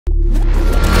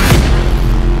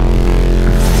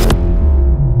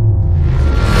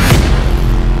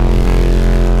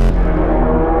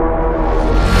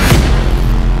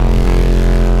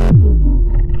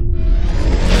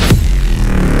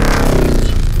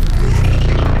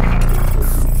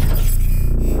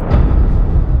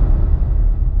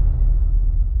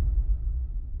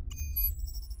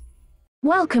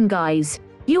Welcome guys,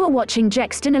 you are watching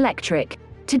Jexton Electric.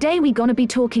 Today we gonna be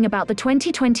talking about the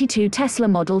 2022 Tesla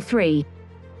Model 3.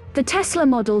 The Tesla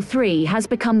Model 3 has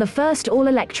become the first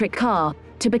all-electric car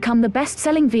to become the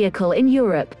best-selling vehicle in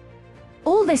Europe.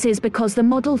 All this is because the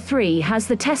Model 3 has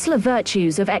the Tesla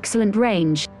virtues of excellent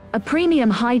range, a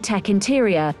premium high-tech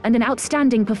interior, and an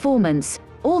outstanding performance,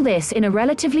 all this in a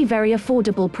relatively very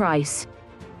affordable price.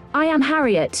 I am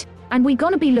Harriet, and we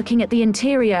gonna be looking at the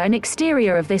interior and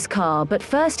exterior of this car, but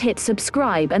first hit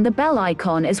subscribe and the bell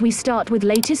icon as we start with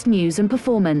latest news and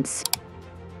performance.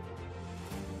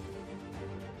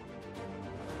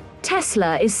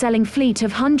 Tesla is selling fleet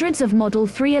of hundreds of Model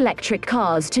 3 electric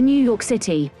cars to New York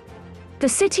City. The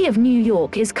city of New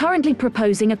York is currently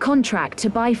proposing a contract to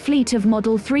buy fleet of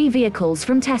Model 3 vehicles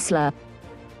from Tesla.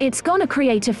 It's gonna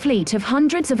create a fleet of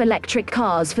hundreds of electric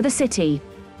cars for the city.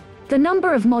 The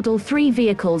number of Model 3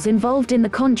 vehicles involved in the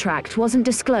contract wasn't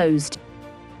disclosed.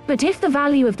 But if the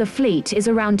value of the fleet is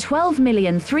around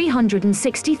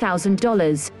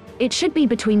 $12,360,000, it should be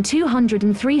between 200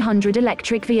 and 300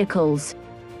 electric vehicles.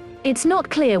 It's not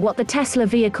clear what the Tesla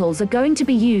vehicles are going to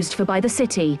be used for by the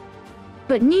city.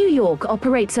 But New York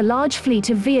operates a large fleet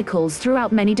of vehicles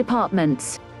throughout many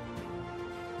departments.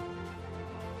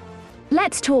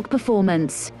 Let's talk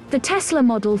performance. The Tesla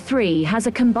Model 3 has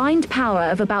a combined power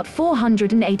of about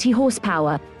 480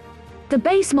 horsepower. The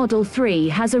base Model 3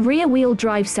 has a rear-wheel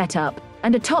drive setup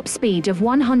and a top speed of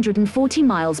 140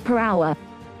 miles per hour.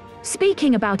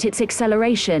 Speaking about its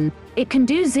acceleration, it can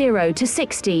do 0 to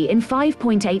 60 in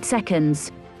 5.8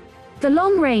 seconds. The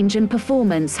long range and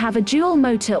performance have a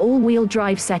dual-motor all-wheel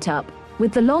drive setup,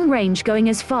 with the long range going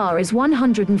as far as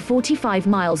 145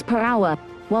 miles per hour,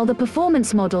 while the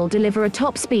performance model deliver a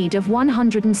top speed of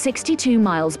 162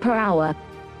 miles per hour.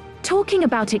 Talking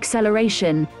about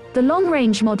acceleration, the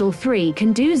long-range Model 3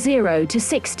 can do 0 to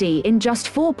 60 in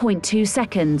just 4.2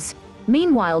 seconds.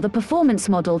 Meanwhile, the performance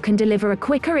model can deliver a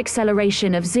quicker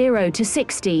acceleration of 0 to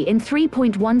 60 in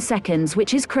 3.1 seconds,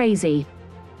 which is crazy.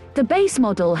 The base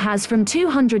model has from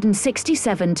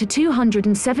 267 to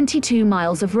 272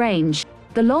 miles of range.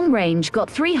 The long range got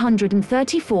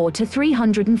 334 to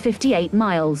 358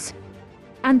 miles.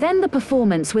 And then the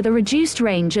performance with a reduced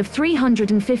range of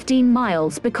 315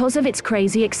 miles because of its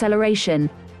crazy acceleration.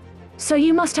 So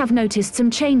you must have noticed some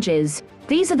changes.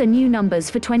 These are the new numbers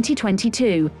for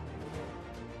 2022.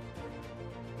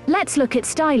 Let's look at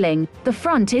styling. The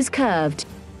front is curved,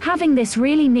 having this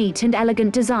really neat and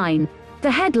elegant design.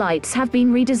 The headlights have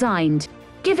been redesigned,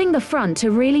 giving the front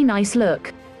a really nice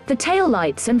look. The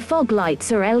taillights and fog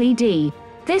lights are LED.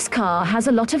 This car has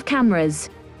a lot of cameras.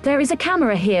 There is a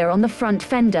camera here on the front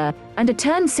fender, and a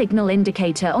turn signal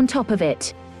indicator on top of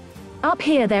it. Up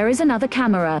here there is another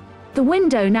camera. The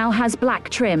window now has black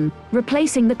trim,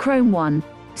 replacing the chrome one.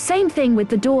 Same thing with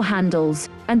the door handles,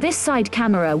 and this side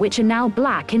camera, which are now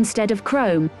black instead of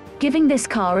chrome, giving this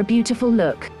car a beautiful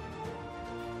look.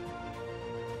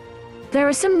 There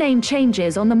are some name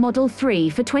changes on the Model 3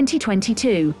 for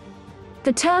 2022.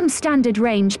 The term Standard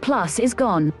Range Plus is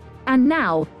gone, and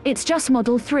now, it's just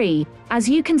Model 3, as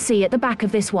you can see at the back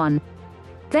of this one.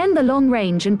 Then the long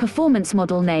range and performance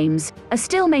model names are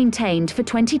still maintained for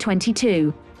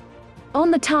 2022.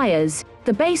 On the tires,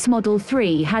 the base Model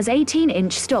 3 has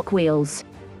 18-inch stock wheels.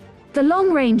 The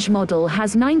long range model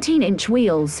has 19-inch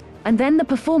wheels, and then the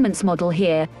performance model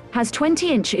here has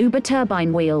 20-inch Uber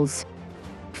turbine wheels.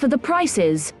 For the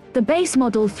prices, the base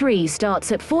Model 3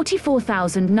 starts at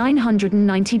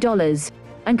 $44,990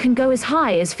 and can go as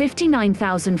high as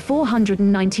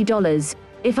 $59,490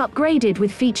 if upgraded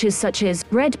with features such as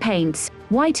red paints,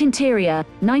 white interior,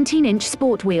 19-inch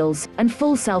sport wheels, and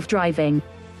full self-driving,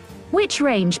 which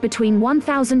range between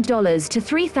 $1,000 to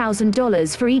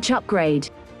 $3,000 for each upgrade.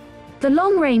 The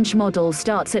long-range model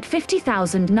starts at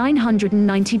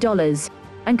 $50,990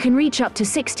 and can reach up to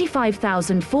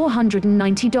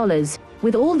 $65,490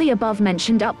 with all the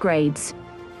above-mentioned upgrades.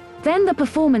 Then the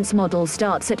performance model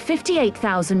starts at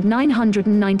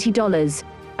 $58,990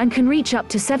 and can reach up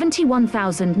to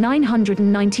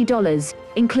 $71,990,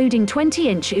 including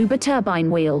 20-inch Uber turbine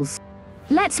wheels.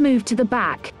 Let's move to the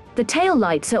back. The tail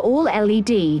lights are all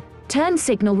LED, turn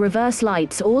signal reverse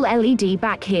lights all LED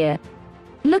back here.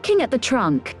 Looking at the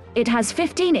trunk, it has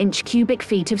 15-inch cubic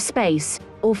feet of space,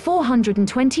 or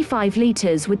 425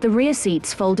 liters, with the rear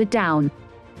seats folded down.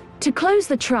 To close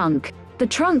the trunk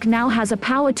now has a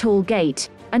power tool gate,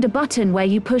 and a button where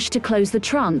you push to close the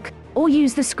trunk, or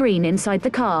use the screen inside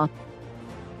the car.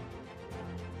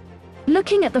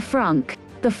 Looking at the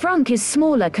frunk is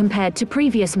smaller compared to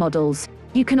previous models.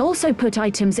 You can also put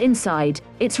items inside.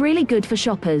 It's really good for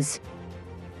shoppers.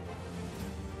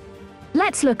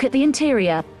 Let's look at the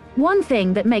interior. One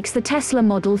thing that makes the Tesla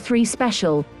Model 3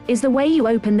 special is the way you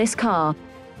open this car.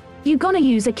 You're gonna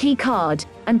use a key card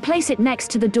and place it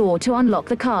next to the door to unlock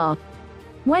the car.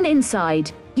 When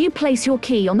inside, you place your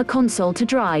key on the console to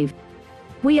drive.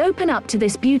 We open up to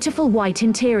this beautiful white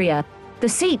interior. The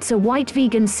seats are white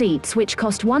vegan seats which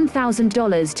cost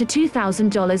 $1,000 to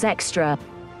 $2,000 extra.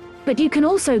 But you can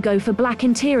also go for black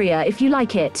interior if you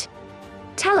like it.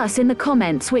 Tell us in the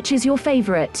comments which is your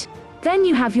favorite. Then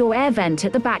you have your air vent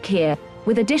at the back here,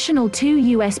 with additional 2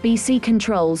 USB-C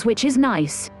controls, which is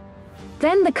nice.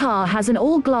 Then the car has an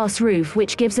all-glass roof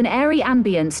which gives an airy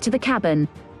ambience to the cabin.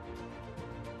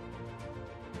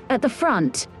 At the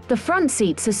front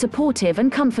seats are supportive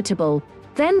and comfortable.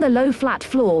 Then the low flat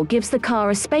floor gives the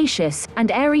car a spacious and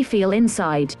airy feel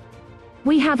inside.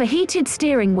 We have a heated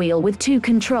steering wheel with 2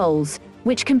 controls,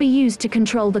 which can be used to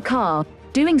control the car,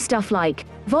 doing stuff like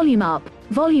volume up,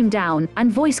 volume down, and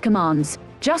voice commands,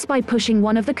 just by pushing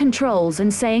one of the controls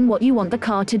and saying what you want the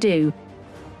car to do.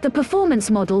 The Performance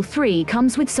Model 3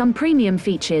 comes with some premium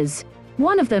features.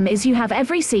 One of them is you have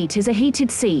every seat is a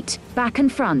heated seat, back and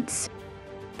fronts.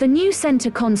 The new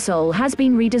center console has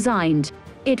been redesigned.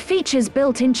 It features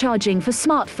built-in charging for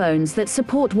smartphones that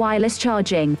support wireless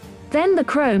charging. Then the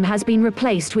chrome has been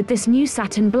replaced with this new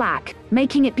satin black,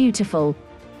 making it beautiful.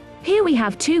 Here we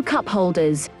have 2 cup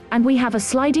holders, and we have a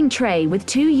sliding tray with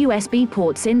 2 USB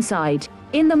ports inside.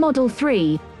 In the Model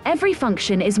 3, every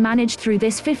function is managed through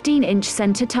this 15-inch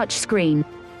center touch screen.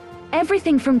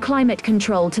 Everything from climate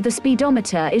control to the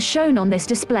speedometer is shown on this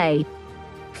display.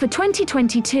 For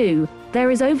 2022,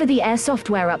 there is over-the-air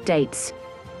software updates.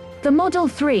 The Model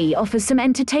 3 offers some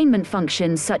entertainment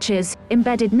functions such as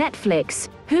embedded Netflix,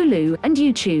 Hulu, and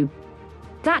YouTube.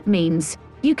 That means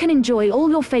you can enjoy all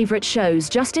your favorite shows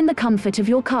just in the comfort of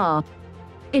your car.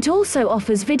 It also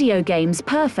offers video games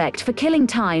perfect for killing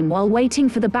time while waiting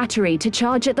for the battery to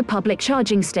charge at the public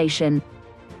charging station.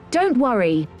 Don't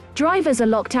worry, drivers are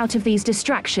locked out of these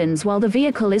distractions while the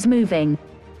vehicle is moving.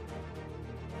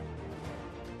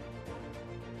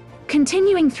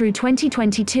 Continuing through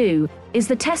 2022 is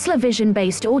the Tesla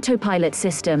Vision-based Autopilot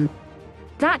system.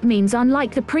 That means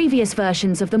unlike the previous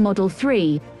versions of the Model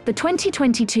 3, the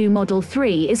 2022 Model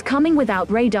 3 is coming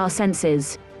without radar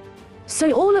sensors.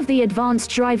 So all of the advanced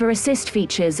driver assist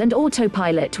features and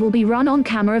autopilot will be run on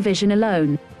camera vision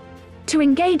alone. To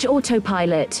engage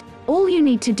autopilot, all you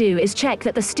need to do is check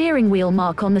that the steering wheel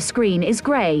mark on the screen is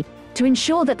gray, to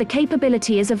ensure that the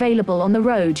capability is available on the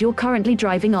road you're currently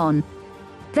driving on.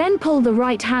 Then pull the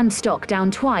right-hand stalk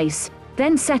down twice,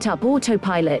 then set up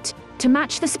autopilot, to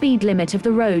match the speed limit of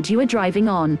the road you are driving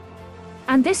on.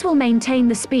 And this will maintain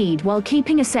the speed while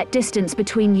keeping a set distance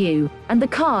between you and the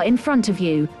car in front of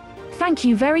you. Thank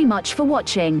you very much for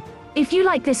watching. If you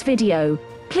like this video,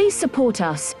 please support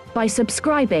us by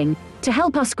subscribing to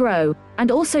help us grow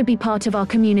and also be part of our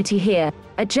community here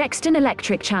at Jexton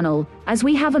Electric Channel, as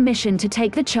we have a mission to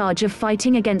take the charge of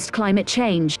fighting against climate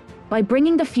change by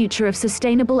bringing the future of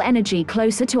sustainable energy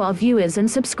closer to our viewers and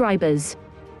subscribers.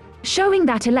 Showing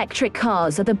that electric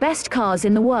cars are the best cars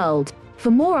in the world.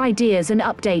 For more ideas and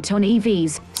update on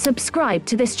EVs, subscribe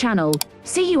to this channel.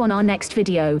 See you on our next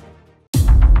video.